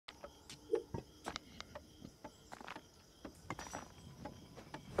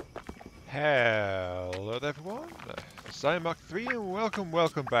Hello everyone, I'm Mark 3 and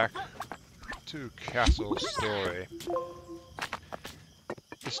welcome back to Castle Story.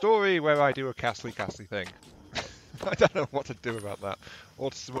 The story where I do a castly thing. I don't know what to do about that,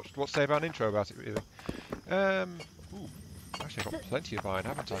 or what to say about an intro about it really. Ooh, actually I've got plenty of iron,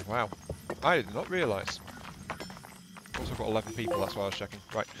 haven't I? Wow, I did not realise. Also got 11 people, that's why I was checking.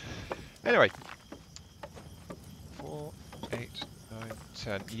 Right, anyway. 4, 8, 9,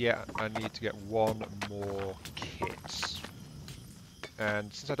 10. Yeah, I need to get one more kit.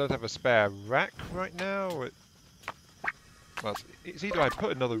 And since I don't have a spare rack right now, well, it's either I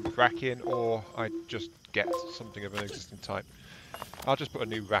put another rack in or I just get something of an existing type. I'll just put a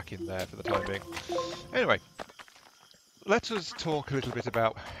new rack in there for the time being. Anyway, let us talk a little bit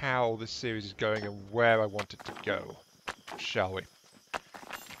about how this series is going and where I want it to go, shall we?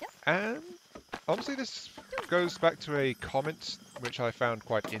 And honestly, this goes back to a comment which I found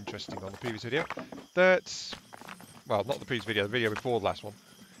quite interesting on the previous video. That, well, not the previous video, the video before the last one.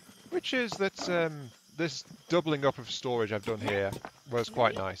 Which is that this doubling up of storage I've done here was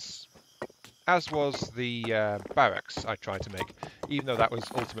quite nice. As was the barracks I tried to make, even though that was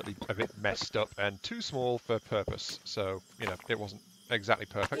ultimately a bit messed up and too small for purpose. So, you know, it wasn't exactly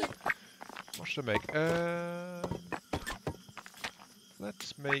perfect. What should I make?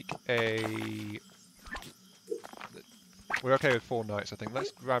 Let's make a... We're okay with 4 knights, I think. Let's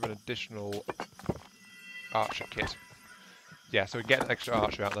grab an additional archer kit. Yeah, so we get an extra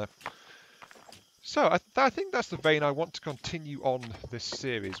archer out there. So, I think that's the vein I want to continue on this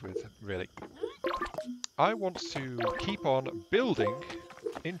series with, really. I want to keep on building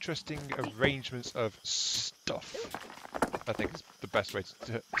interesting arrangements of stuff. I think is the best way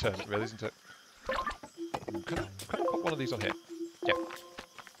to turn it, really, isn't it? Can I put one of these on here? Yeah.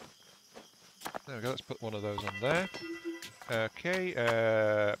 There we go, let's put one of those on there. Okay,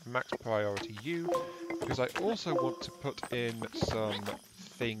 max priority you, because I also want to put in some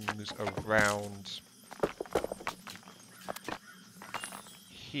things around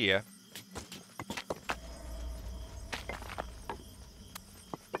here.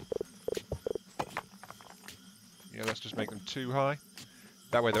 Yeah, let's just make them too high.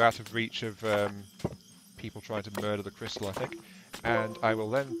 That way they're out of reach of people trying to murder the crystal, I think. And I will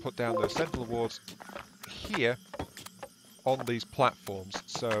then put down those sentinel wards here on these platforms,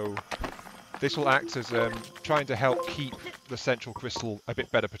 so this will act as trying to help keep the central crystal a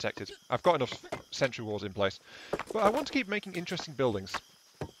bit better protected. I've got enough sentry walls in place, but I want to keep making interesting buildings.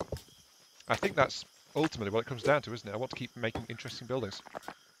 I think that's ultimately what it comes down to, isn't it? I want to keep making interesting buildings.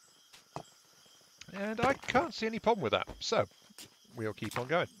 And I can't see any problem with that, so we'll keep on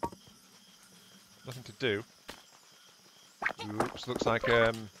going. Nothing to do. Oops, looks like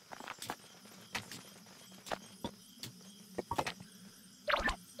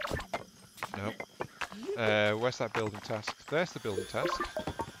where's that building task? There's the building task.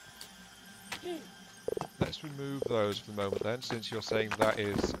 Let's remove those for the moment then, since you're saying that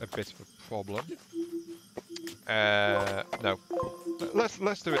is a bit of a problem. No.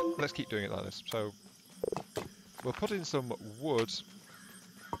 Let's do it. Let's keep doing it like this. So we'll put in some wood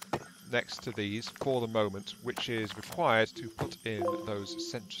next to these for the moment, which is required to put in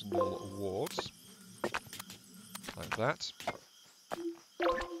those sentinel wards. Like that.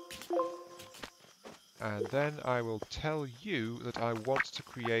 And then I will tell you that I want to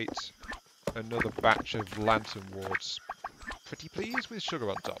create another batch of lantern wards. Pretty please with sugar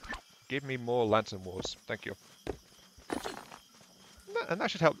on top. Give me more lantern wards. Thank you. And that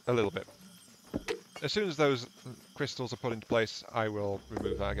should help a little bit. As soon as those crystals are put into place, I will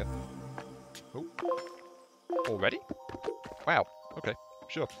remove that again. Oh. Already? Wow. Okay.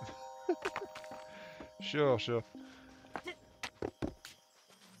 Sure. Sure.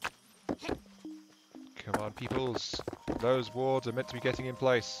 Come on, peoples. Those wards are meant to be getting in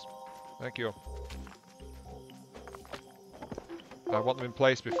place. Thank you. I want them in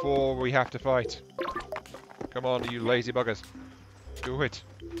place before we have to fight. Come on, you lazy buggers. Do it.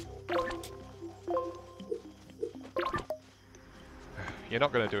 You're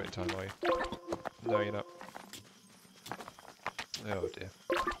not going to do it in time, are you? No, you're not. Oh dear.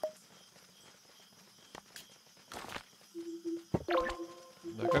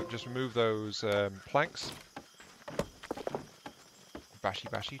 No, go. Just remove those planks.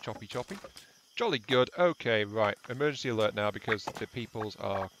 Bashy, choppy. Jolly good. Okay, right. Emergency alert now because the peoples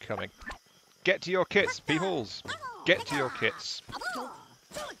are coming. Get to your kits, peoples! Get to your kits.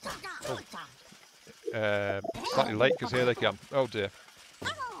 Oh. Slightly late because here they come. Oh dear.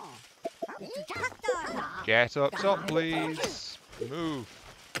 Get up top, please. Move.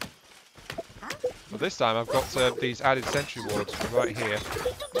 But this time I've got these added sentry wards right here.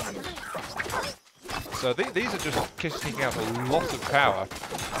 So these are just kicking out a lot of power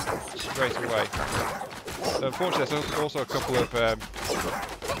straight away. So unfortunately, there's also a couple of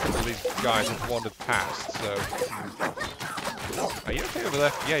these guys have wandered past. So, are you okay over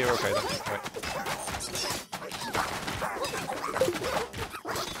there? Yeah, you're okay then. Right.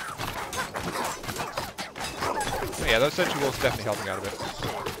 But yeah, those sentry walls are definitely helping out a bit.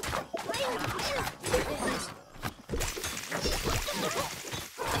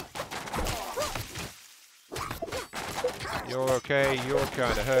 You're okay, you're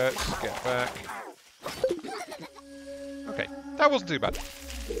kind of hurt. Get back. Okay, that wasn't too bad.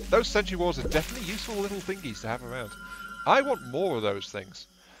 Those sentry walls are definitely useful little thingies to have around. I want more of those things.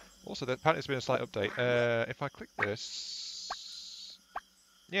 Also, apparently there's been a slight update. If I click this...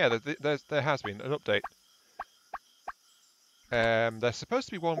 Yeah, there has been an update. There's supposed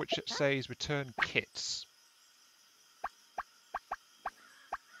to be one which says return kits.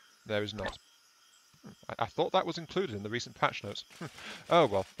 There is not. I thought that was included in the recent patch notes. Oh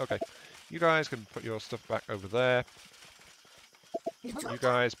well, okay. You guys can put your stuff back over there. You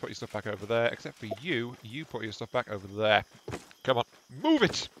guys put your stuff back over there, except for you. You put your stuff back over there. Come on, move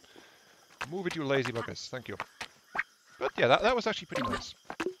it! Move it, you lazy buggers. Thank you. But yeah, that was actually pretty nice.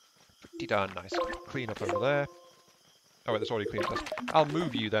 Pretty darn nice. Clean up over there. Oh wait, that's already cleaned up. I'll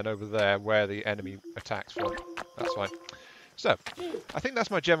move you then over there where the enemy attacks from. That's fine. So, I think that's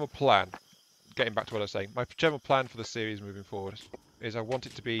my general plan. Getting back to what I was saying, my general plan for the series moving forward is I want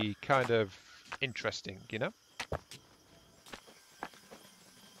it to be kind of interesting, you know?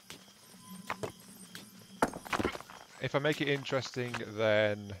 If I make it interesting,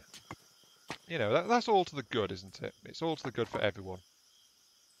 then, you know, that's all to the good, isn't it? It's all to the good for everyone.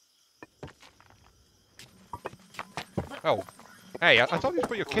 Oh, hey, I told you to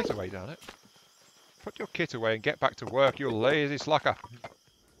put your kit away, damn it. Put your kit away and get back to work, you lazy slacker.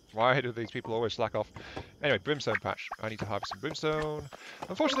 Why do these people always slack off? Anyway, brimstone patch. I need to harvest some brimstone.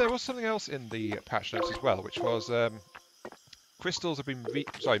 Unfortunately, there was something else in the patch notes as well, which was crystals have been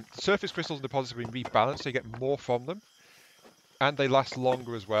surface crystals and deposits have been rebalanced, so you get more from them, and they last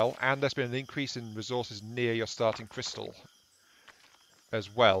longer as well. And there's been an increase in resources near your starting crystal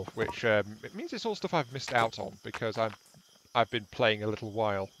as well, which it means it's all stuff I've missed out on because I've been playing a little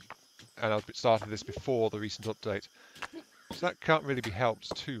while, and I've started this before the recent update. So that can't really be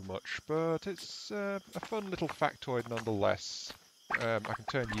helped too much, but it's a fun little factoid nonetheless. I can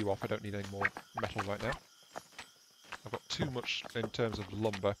turn you off, I don't need any more metal right now. I've got too much in terms of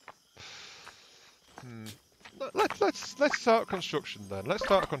lumber. Let's start construction then. Let's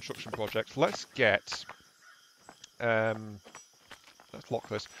start a construction project. Let's get... let's lock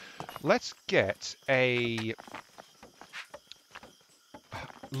this. Let's get a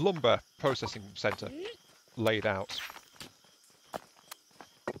lumber processing centre laid out.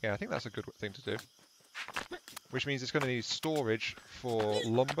 Yeah, I think that's a good thing to do. Which means it's going to need storage for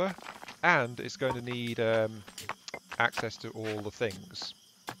lumber, and it's going to need access to all the things.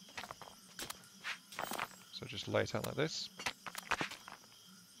 So just lay it out like this.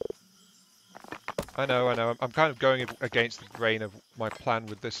 I know, I'm kind of going against the grain of my plan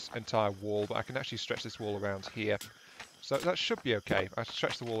with this entire wall, but I can actually stretch this wall around here. So that should be okay. I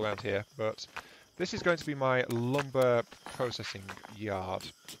stretch the wall around here, but this is going to be my lumber processing yard,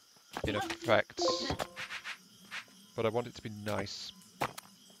 in effect. But I want it to be nice.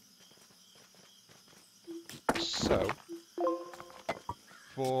 So,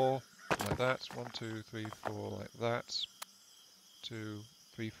 4 like that. 1, 2, 3, 4 like that. 2,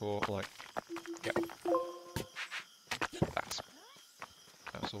 3, 4 like... Yep.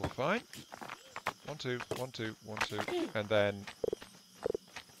 That's all fine. 1, 2, 1, 2, 1, 2, and then...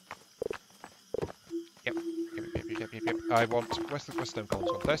 Yep. I want... Where's the stone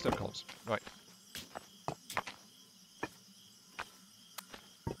columns gone? There's stone columns. Right.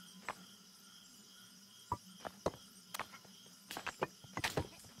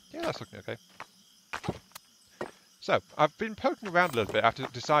 Yeah, that's looking okay. So, I've been poking around a little bit after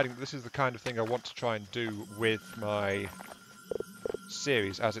deciding that this is the kind of thing I want to try and do with my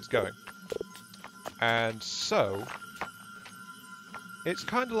series as it's going. And so, it's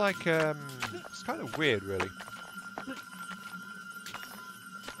kind of like, it's kind of weird really.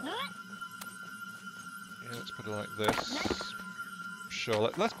 Yeah, let's put it like this.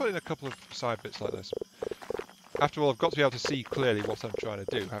 Sure, let's put in a couple of side bits like this. After all, I've got to be able to see clearly what I'm trying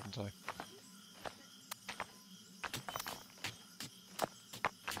to do, haven't I?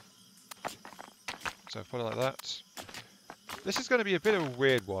 So put it like that. This is going to be a bit of a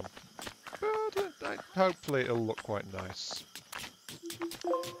weird one, but hopefully it'll look quite nice.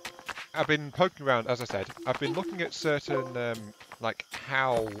 I've been poking around, as I said. I've been looking at certain, like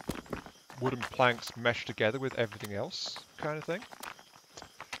how wooden planks meshed together with everything else, kind of thing.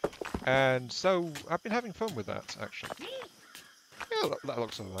 And so I've been having fun with that, actually. Yeah, that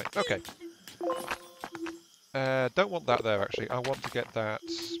looks alright. Okay. Don't want that there, actually. I want to get that,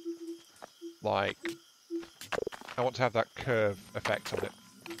 like... I want to have that curve effect on it.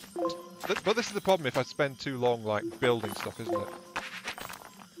 But this is the problem if I spend too long, like, building stuff, isn't it?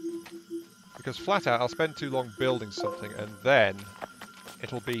 Because flat out, I'll spend too long building something, and then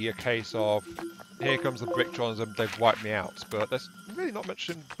it'll be a case of, here comes the Corruptrons and they've wiped me out. But there's really not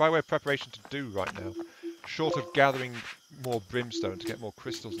much by way of preparation to do right now, short of gathering more brimstone to get more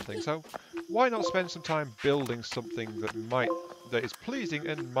crystals and things. So why not spend some time building something that is pleasing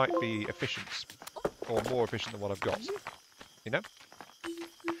and might be efficient, or more efficient than what I've got? You know?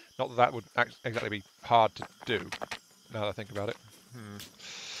 Not that that would exactly be hard to do, now that I think about it.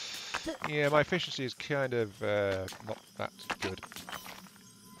 Yeah, my efficiency is kind of not that good.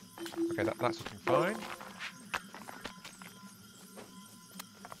 Okay, that's looking fine.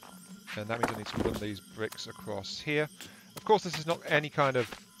 And that means I need to run these bricks across here. Of course, this is not any kind of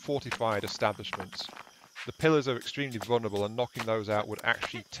fortified establishment. The pillars are extremely vulnerable, and knocking those out would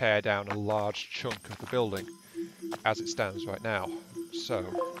actually tear down a large chunk of the building, as it stands right now. So,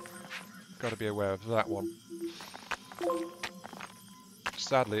 got to be aware of that one.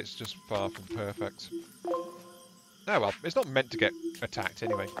 Sadly, it's just far from perfect. Oh well, it's not meant to get attacked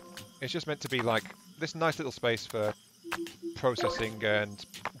anyway. It's just meant to be like this nice little space for processing and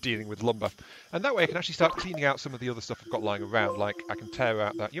dealing with lumber. And that way I can actually start cleaning out some of the other stuff I've got lying around, like I can tear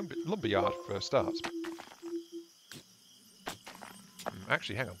out that lumber yard for a start.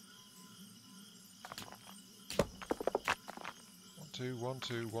 Actually, hang on. 1, 2, 1,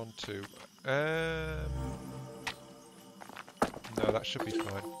 2, 1, 2. No, that should be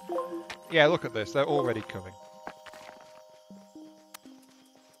fine. Yeah, look at this. They're already coming.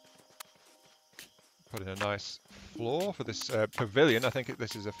 Put in a nice floor for this pavilion. I think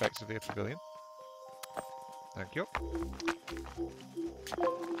this is effectively a pavilion. Thank you.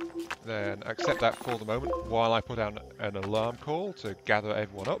 Then accept that for the moment while I put down an alarm call to gather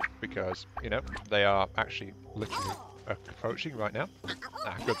everyone up, because, you know, they are actually literally approaching right now.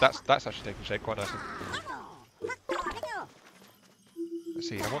 Ah, good. That's actually taking shape quite nicely. Let's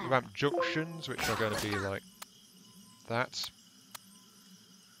see, I want the ramp junctions, which are going to be like that.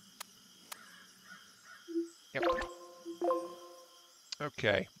 Yep.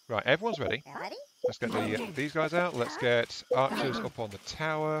 Okay, right, everyone's ready. Let's get these guys out. Let's get archers up on the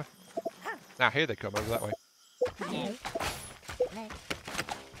tower. Now, here they come, over that way.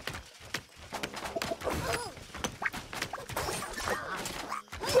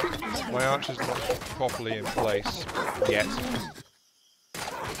 My archer's not properly in place yet.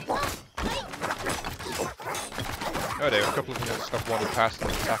 Oh dear, a couple of them have wandered past and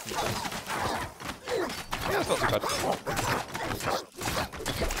attacking. Yeah, that's not too bad.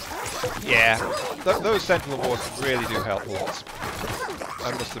 Yeah, those sentinel wards really do help a lot.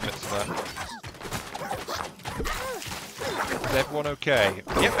 I must admit to that. Is everyone okay?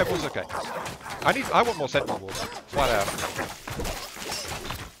 Yep, everyone's okay. I want more sentinel wards, flat out.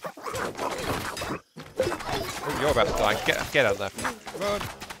 Oh, you're about to die. Get out of there. Run.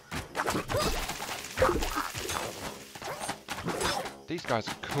 These guys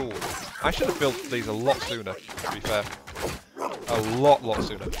are cool. I should have built these a lot sooner, to be fair. A lot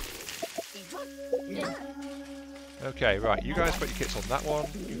sooner. Okay, right. You guys put your kits on that one.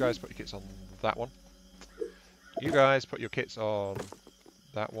 You guys put your kits on that one. You guys put your kits on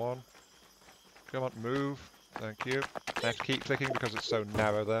that one. Come on, move. Thank you. I have to keep clicking because it's so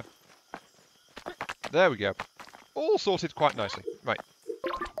narrow there. There we go. All sorted quite nicely. Right.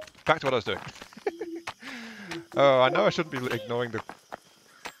 Back to what I was doing. Oh, I know I shouldn't be ignoring the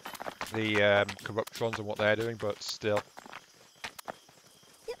Corruptrons and what they're doing, but still.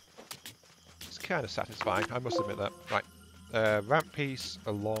 It's kind of satisfying, I must admit that. Right. Ramp piece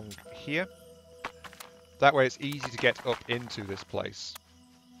along here. That way it's easy to get up into this place.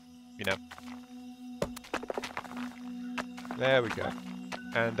 You know. There we go.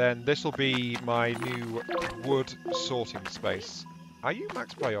 And then this will be my new wood sorting space. Are you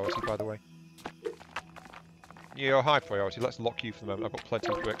max priority, by the way? You're high priority. Let's lock you for the moment. I've got plenty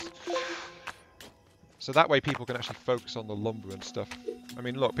of bricks. So that way people can actually focus on the lumber and stuff. I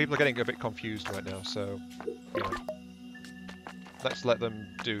mean, look, people are getting a bit confused right now, so, you know. Let's let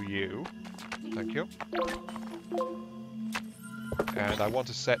them do you. Thank you. And I want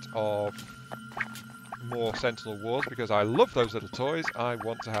a set of more sentinel wards because I love those little toys. I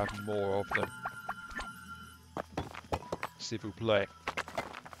want to have more of them. S'il vous plaît.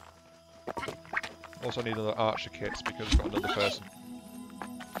 Also need another archer kit because we've got another person.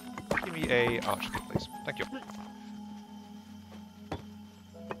 me a archer kit, please. Thank you.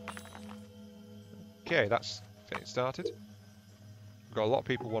 Okay, that's getting started. We've got a lot of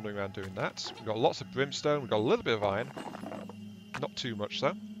people wandering around doing that. We've got lots of brimstone. We've got a little bit of iron. Not too much,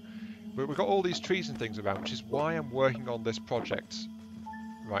 though. But we've got all these trees and things around, which is why I'm working on this project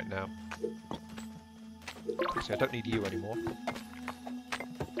right now. See, I don't need you anymore.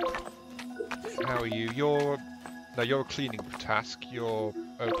 How are you? No, you're a cleaning task. You're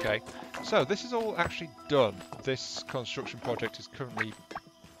okay. So this is all actually done. This construction project is currently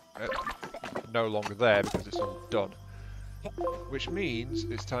no longer there because it's all done. Which means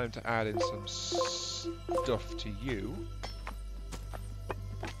it's time to add in some stuff to you.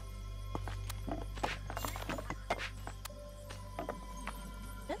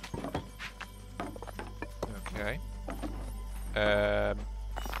 Okay.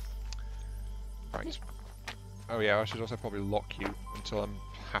 Right. Oh yeah, I should also probably lock you until I'm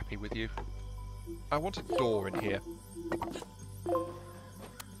happy with you. I want a door in here.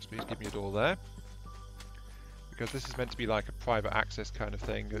 So please give me a door there. Because this is meant to be like a private access kind of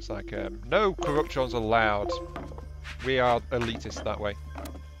thing. It's like, no Corruptrons allowed. We are elitist that way.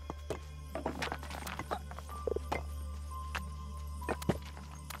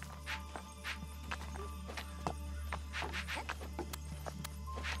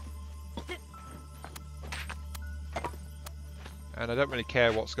 And I don't really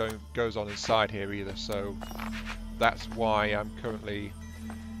care what's goes on inside here either, so that's why I'm currently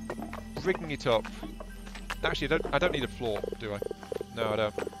rigging it up. Actually, I don't need a floor, do I? No, I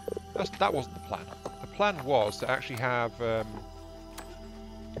don't. That wasn't the plan. The plan was to actually have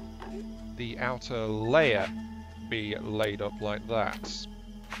the outer layer be laid up like that.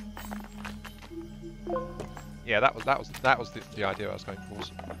 Yeah, that was the idea I was going for.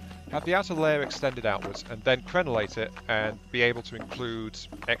 Have the outer layer extended outwards, and then crenulate it, and be able to include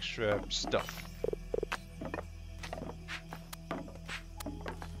extra stuff.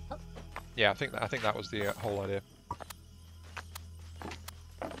 Yeah, I think that was the whole idea.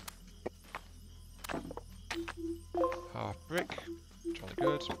 Half brick, jolly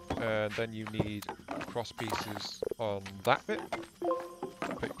good, and then you need cross pieces on that bit.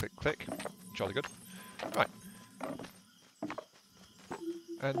 Click, click, click, jolly good. Right.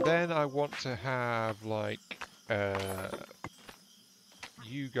 And then I want to have, like,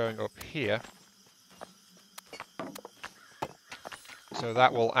 you going up here. So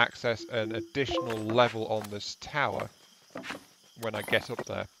that will access an additional level on this tower when I get up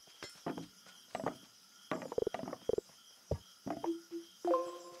there.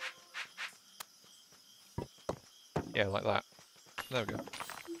 Yeah, like that. There we go.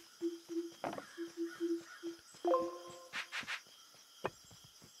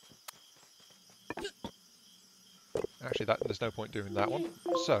 Actually, there's no point doing that one.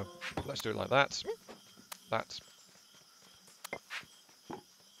 So, let's do it like that. That.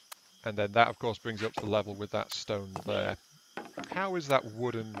 And then that, of course, brings it up to the level with that stone there. How is that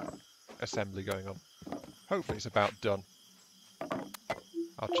wooden assembly going on? Hopefully it's about done.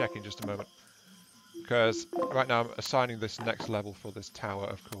 I'll check in just a moment. Because right now I'm assigning this next level for this tower,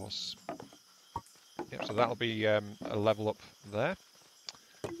 of course. Yep, so that'll be a level up there.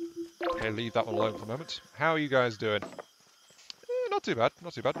 Okay, leave that one alone for the moment. How are you guys doing? Not too bad,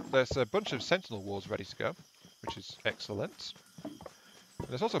 not too bad. There's a bunch of sentinel walls ready to go, which is excellent. And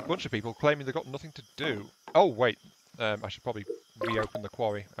there's also a bunch of people claiming they've got nothing to do. Oh, wait. I should probably reopen the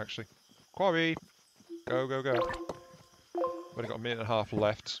quarry, actually. Quarry! Go, go, go. We've only got a minute and a half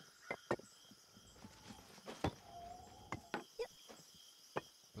left.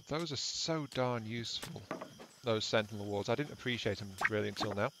 But those are so darn useful, those sentinel wards. I didn't appreciate them really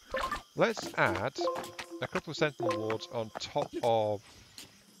until now. Let's add a couple of sentinel wards on top of...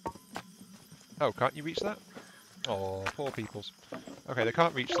 Oh, can't you reach that? Oh, poor peoples. Okay, they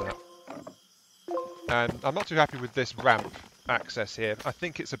can't reach that. And I'm not too happy with this ramp access here. I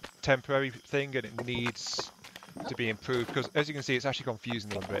think it's a temporary thing and it needs to be improved because, as you can see, it's actually confusing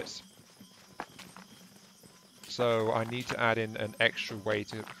them a bit. So I need to add in an extra way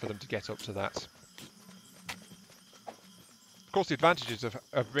for them to get up to that. Of course, the advantages of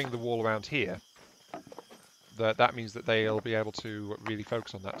bringing the wall around here, that means that they'll be able to really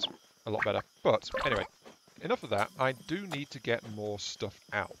focus on that a lot better. But anyway, enough of that. I do need to get more stuff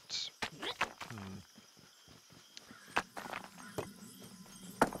out.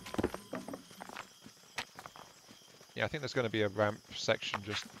 Yeah, I think there's going to be a ramp section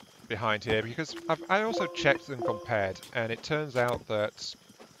just behind here because I also checked and compared, and it turns out that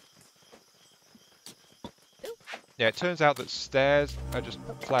stairs are just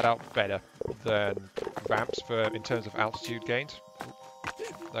flat out better than ramps in terms of altitude gained.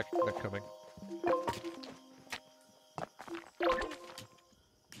 they're coming.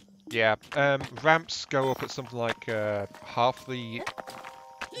 Yeah, ramps go up at something like half the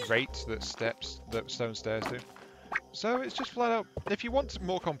rate that stone stairs do. So it's just flat out, if you want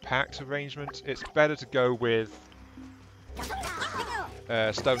more compact arrangement, it's better to go with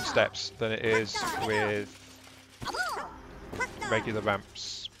stone steps than it is with regular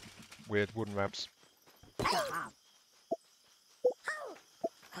ramps, with wooden ramps.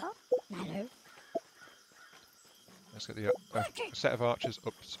 Let's get the a set of archers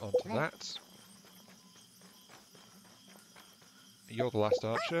up onto that. You're the last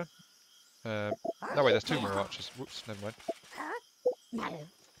archer. No wait, there's 2 more archers. Whoops, never mind.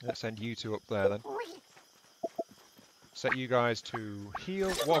 Let's send you 2 up there then. Set you guys to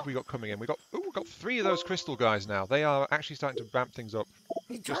heal. What have we got coming in? We've got 3 of those crystal guys now. They are actually starting to ramp things up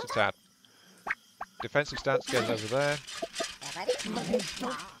just a tad. Defensive stance goes over there.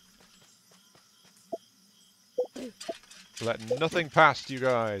 Let nothing past you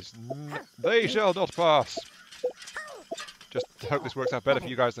guys. They shall not pass. Just hope this works out better for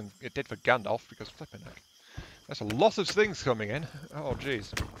you guys than it did for Gandalf, because flipping heck. There's a lot of things coming in. Oh, jeez.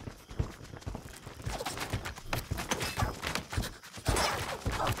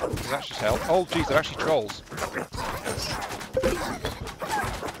 That's just hell. Oh, jeez, they're actually trolls.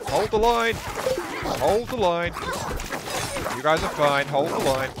 Hold the line. Hold the line. You guys are fine. Hold the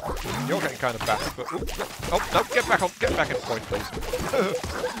line. You're getting kind of battered, but... Oh, no, get back on. Get back in point, please.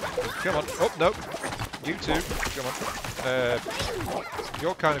 Come on. Oh, no. You too. Come on.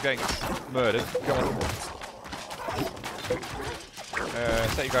 You're kind of getting murdered. Come on.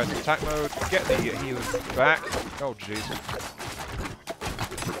 Set you guys in attack mode. Get the healers back. Oh, jeez.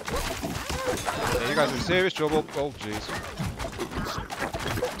 Yeah, you guys are in serious trouble. Oh, jeez.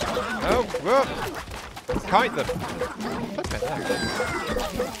 No, whoa! Kite them!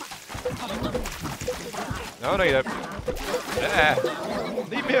 No, no, you don't. Yeah.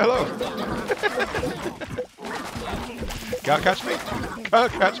 Leave me alone! Can't catch me!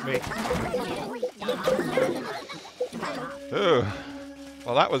 Can't catch me! Oh.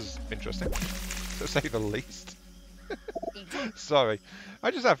 Well, that was interesting, to say the least. Sorry.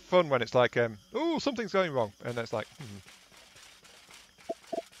 I just have fun when it's like, oh, something's going wrong. And it's like,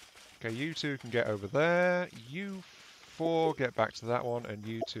 Okay, you 2 can get over there. You 4 get back to that one. And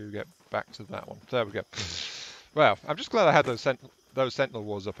you 2 get back to that one. There we go. Well, I'm just glad I had those Sentinel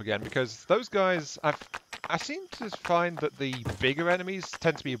Wars up again, because those guys, I seem to find that the bigger enemies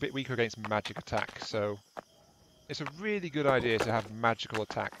tend to be a bit weaker against magic attack. So it's a really good idea to have magical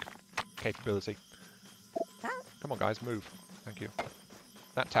attack capability. Come on, guys, move. Thank you.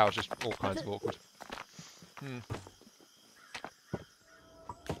 That tower's just all kinds of awkward.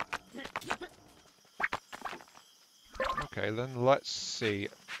 Okay, then let's see.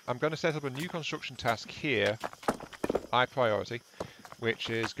 I'm going to set up a new construction task here, high priority, which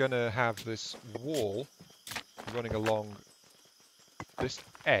is going to have this wall running along this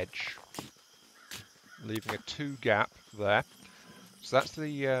edge, leaving a 2 gap there. So that's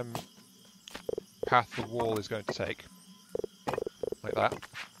the path the wall is going to take. Like that.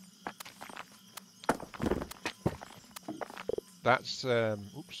 That's,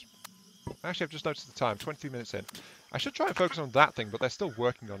 oops. Actually, I've just noticed the time, 23 minutes in. I should try and focus on that thing, but they're still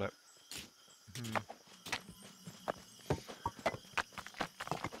working on it.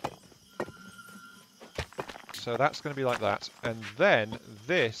 So that's going to be like that. And then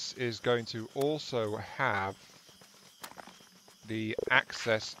this is going to also have the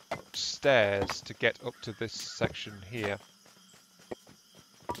access stairs to get up to this section here.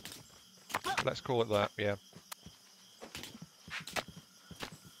 Let's call it that, yeah.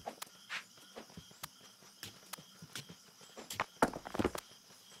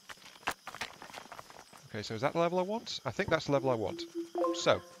 Okay, so is that the level I want? I think that's the level I want.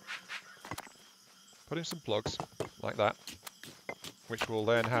 So, put in some plugs, like that, which will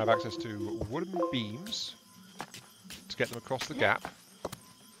then have access to wooden beams to get them across the gap.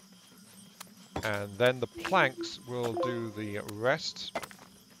 And then the planks will do the rest.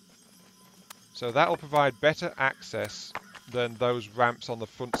 So that'll provide better access than those ramps on the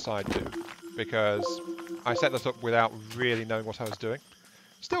front side do, because I set that up without really knowing what I was doing.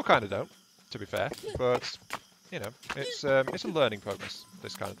 Still kind of don't, to be fair, but you know, it's a learning progress,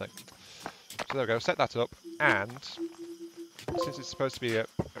 this kind of thing. So there we go, set that up, and since it's supposed to be a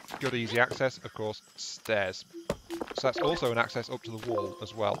good easy access, of course, stairs. So that's also an access up to the wall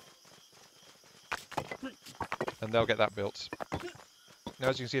as well. And they'll get that built. Now,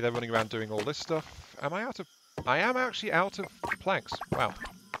 as you can see, they're running around doing all this stuff. Am I out of... I am actually out of planks. Wow.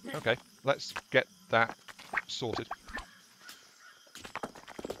 Okay, let's get that sorted.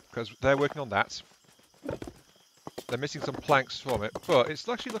 because they're working on that. They're missing some planks from it, but it's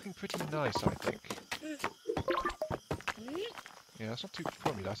actually looking pretty nice, I think. Yeah, it's not too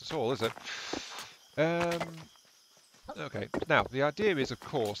crummy that at all, is it? Okay, now, the idea is, of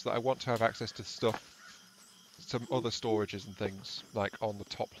course, that I want to have access to stuff, some other storages and things, like on the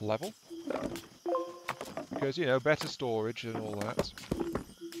top level. Because, you know, better storage and all that.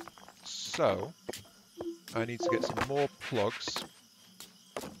 So, I need to get some more plugs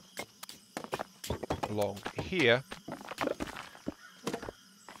along here.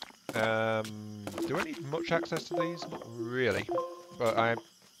 Do I need much access to these? Not really, but I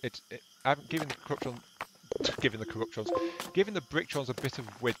haven't given the Corruptrons, giving the Bricktrons a bit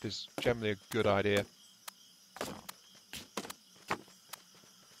of width is generally a good idea.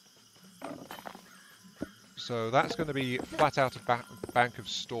 So that's going to be flat out a bank of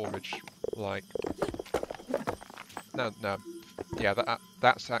storage, like no, yeah,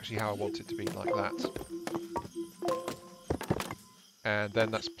 that's actually how I want it to be, like that. And then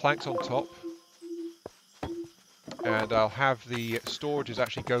that's planks on top. And I'll have the storages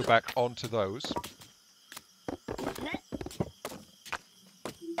actually go back onto those.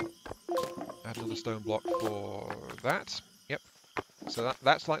 Add another stone block for that. Yep. So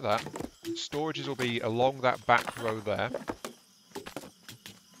that's like that. Storages will be along that back row there.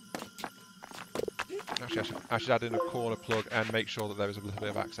 Actually, I should add in a corner plug and make sure that there is a little bit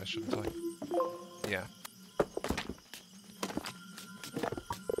of access, shouldn't I? Yeah.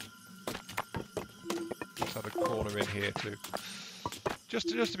 Have a corner in here too, just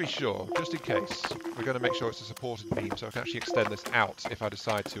to be sure, just in case. We're going to make sure it's a supported beam, so I can actually extend this out if I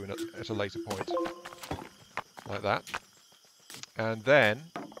decide to at a later point, like that. And then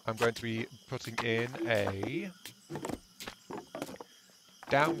I'm going to be putting in a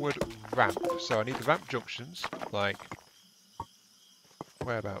downward ramp. So I need the ramp junctions, like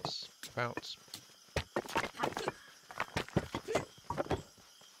whereabouts? About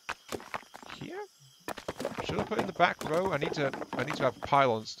here. Should I put in the back row? I need to have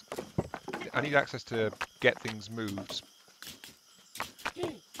pylons. I need access to get things moved.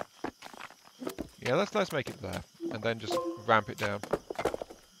 Yeah, let's make it there, and then just ramp it down.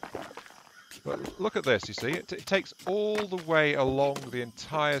 But look at this, you see, it takes all the way along the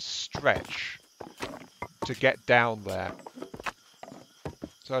entire stretch to get down there.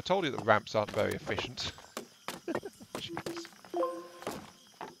 So I told you that ramps aren't very efficient.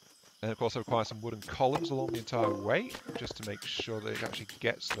 And of course I require some wooden columns along the entire way, just to make sure that it actually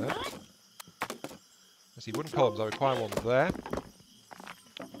gets there. Let's see, wooden columns, I require one there.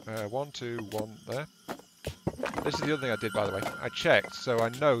 1, 2, 1 there. This is the other thing I did, by the way. I checked, so I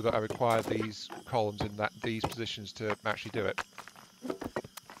know that I require these columns in these positions to actually do it.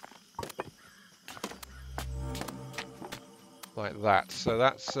 Like that. So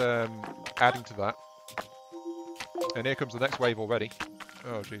that's adding to that. And here comes the next wave already.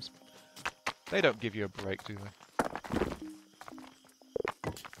 Oh, jeez. They don't give you a break, do they?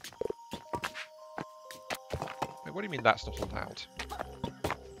 Wait, what do you mean that's not allowed?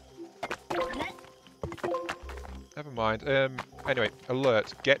 Never mind. Anyway,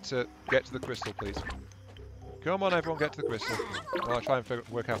 alert. Get to the crystal, please. Come on, everyone, get to the crystal. Well, I'll try and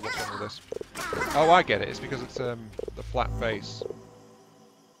work out what's wrong with this. Oh, I get it. It's because it's the flat base.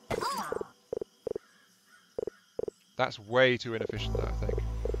 That's way too inefficient, I think.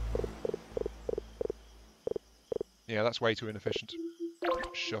 Yeah, that's way too inefficient.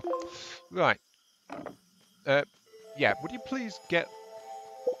 Sure. Right. Yeah, would you please get...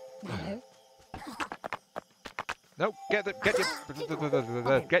 No, get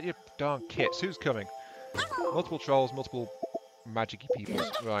your darn kits. Who's coming? Multiple trolls, multiple magic-y people.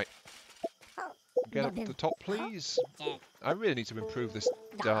 Right. Get up to the top, please. I really need to improve this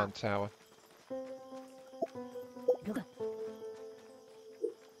darn tower.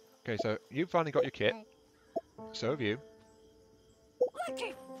 Okay, so you've finally got your kit. So have you.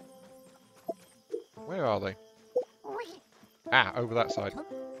 Where are they? Ah, over that side.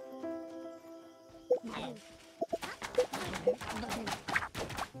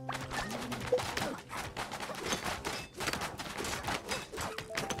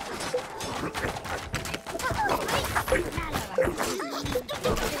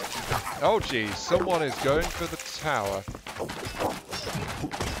 Oh geez, someone is going for the tower.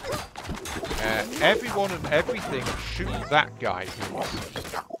 Everyone and everything shoot that guy,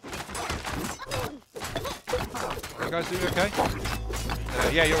 please. You guys doing okay?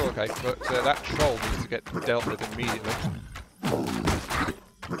 Yeah, you're okay, but that troll needs to get dealt with immediately.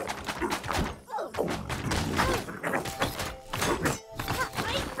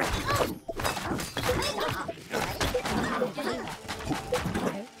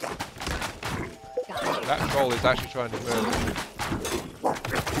 That troll is actually trying to murder me.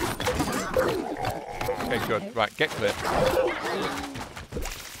 Okay, good. Right, get clear.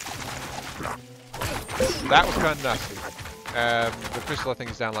 That was kind of nasty. The crystal, I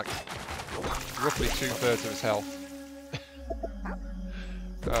think, is down like roughly 2/3 of its health.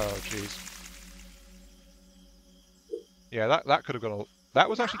 Oh, jeez. Yeah, that could have gone. That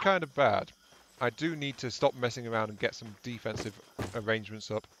was actually kind of bad. I do need to stop messing around and get some defensive arrangements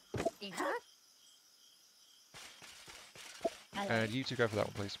up. And you two go for that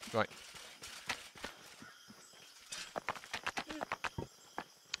one, please. Right.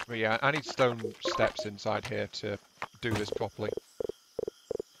 But yeah, I need stone steps inside here to do this properly.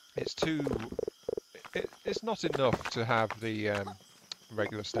 It's too... It's not enough to have the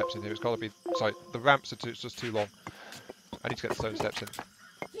regular steps in here. It's got to be... Sorry, the ramps are just too long. I need to get the stone steps in.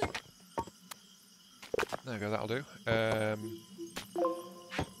 There we go, that'll do.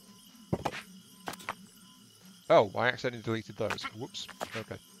 Oh, I accidentally deleted those. Whoops.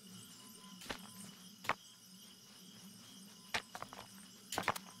 Okay.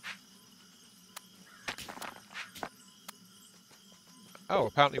 Oh,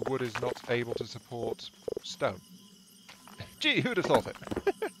 apparently wood is not able to support stone. Gee, who'd have thought it?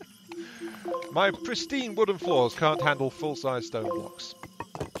 My pristine wooden floors can't handle full-size stone blocks.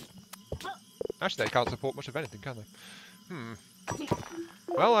 Actually, they can't support much of anything, can they?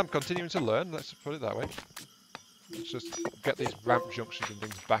 Well, I'm continuing to learn, let's put it that way. Let's just get these ramp junctions and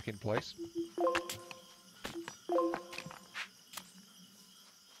things back in place.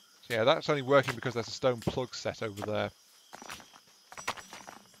 So yeah, that's only working because there's a stone plug set over there.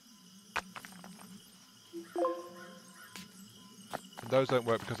 And those don't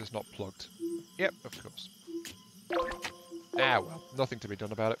work because it's not plugged. Yep, of course. Ah, well, nothing to be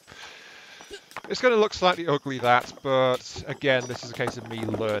done about it. It's going to look slightly ugly, that, but again, this is a case of me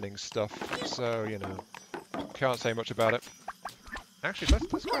learning stuff, so, you know, can't say much about it. Actually,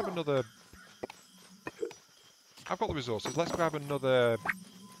 let's grab another... I've got the resources, let's grab another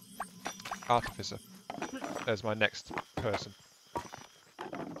artificer as my next person.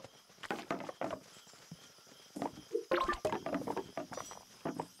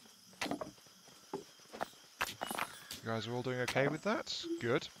 You guys are all doing okay with that?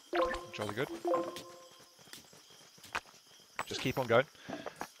 Good. Jolly good. Just keep on going.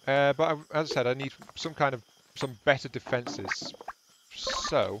 But as I said, I need some better defences.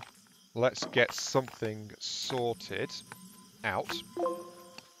 So, let's get something sorted out.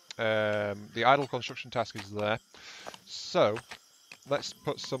 The idle construction task is there. So, let's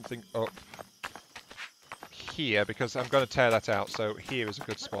put something up here, because I'm going to tear that out, so here is a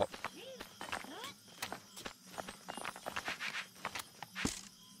good spot.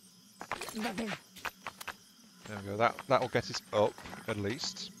 There we go, that'll get us up, at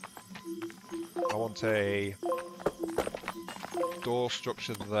least. I want a door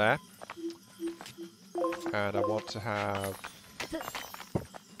structure there. And I want to have...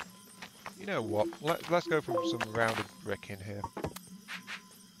 You know what, let's go for some rounded brick in here.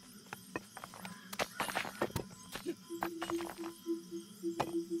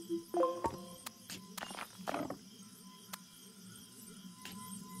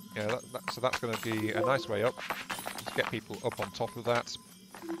 Yeah, so that's going to be a nice way up. Let's get people up on top of that.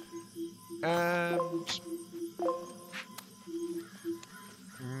 And...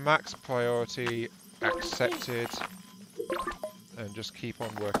 max priority accepted. And just keep on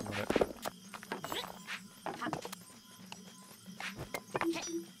working on it.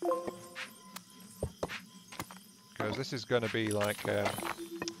 Because this is going to be like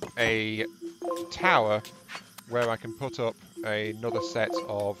a tower where I can put up another set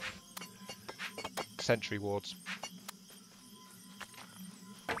of sentry wards.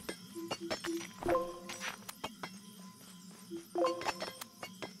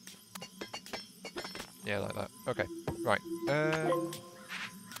 Yeah, like that. Okay, right.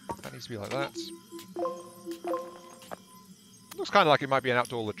 That needs to be like that. Looks kind of like it might be an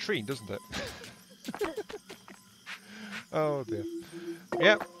outdoor latrine, doesn't it? Oh dear.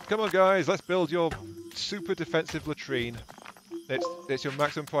 Yep, come on guys, let's build your super defensive latrine. It's your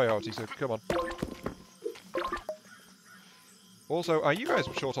maximum priority, so come on. Also, are you guys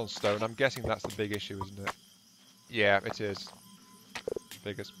short on stone? I'm guessing that's the big issue, isn't it? Yeah, it is.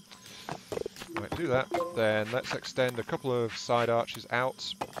 Figures. Right, do that. Then let's extend a couple of side arches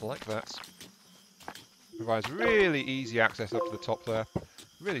out, like that. Provides really easy access up to the top there.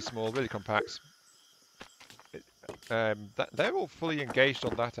 Really small, really compact. They're all fully engaged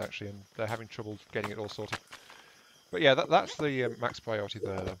on that, actually, and they're having trouble getting it all sorted. But yeah, that's the max priority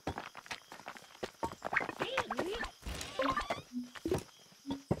there, though.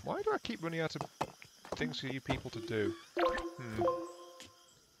 Why do I keep running out of things for you people to do.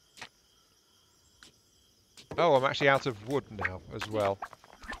 Oh, I'm actually out of wood now as well.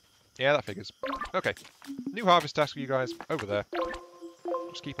 Yeah, that figures. Okay. New harvest task for you guys over there.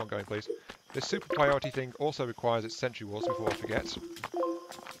 Just keep on going, please. This super priority thing also requires its sentry walls before I forget. So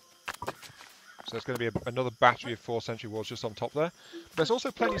there's going to be another battery of 4 sentry walls just on top there. But there's also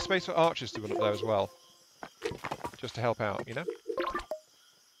plenty of space for archers to run up there as well. Just to help out, you know?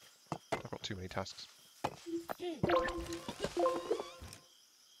 I've got too many tasks.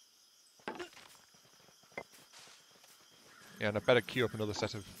 Yeah, and I better queue up another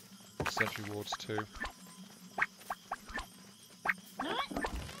set of sentry wards too.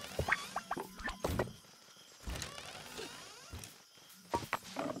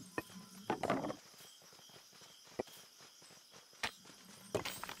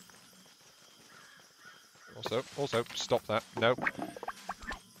 Also, stop that. No.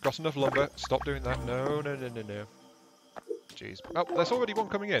 Got enough lumber. Stop doing that. No. Jeez. Oh, there's already one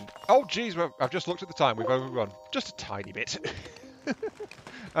coming in. Oh, jeez, I've just looked at the time. We've overrun. Just a tiny bit.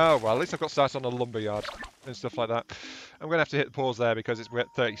 Oh, well, at least I've got started on a lumber yard and stuff like that. I'm going to have to hit pause there because we're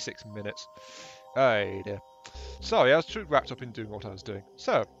at 36 minutes. Oh, dear. Sorry, I was too wrapped up in doing what I was doing.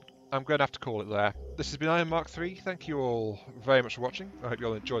 So, I'm going to have to call it there. This has been Iron Mark 3. Thank you all very much for watching. I hope you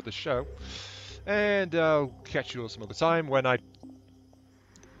all enjoyed the show. And I'll catch you all some other time when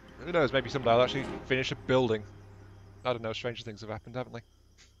who knows, maybe someday I'll actually finish a building. I don't know, stranger things have happened, haven't they?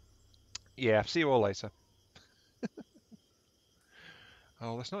 Yeah, see you all later.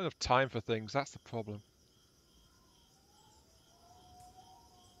 Oh, there's not enough time for things, that's the problem.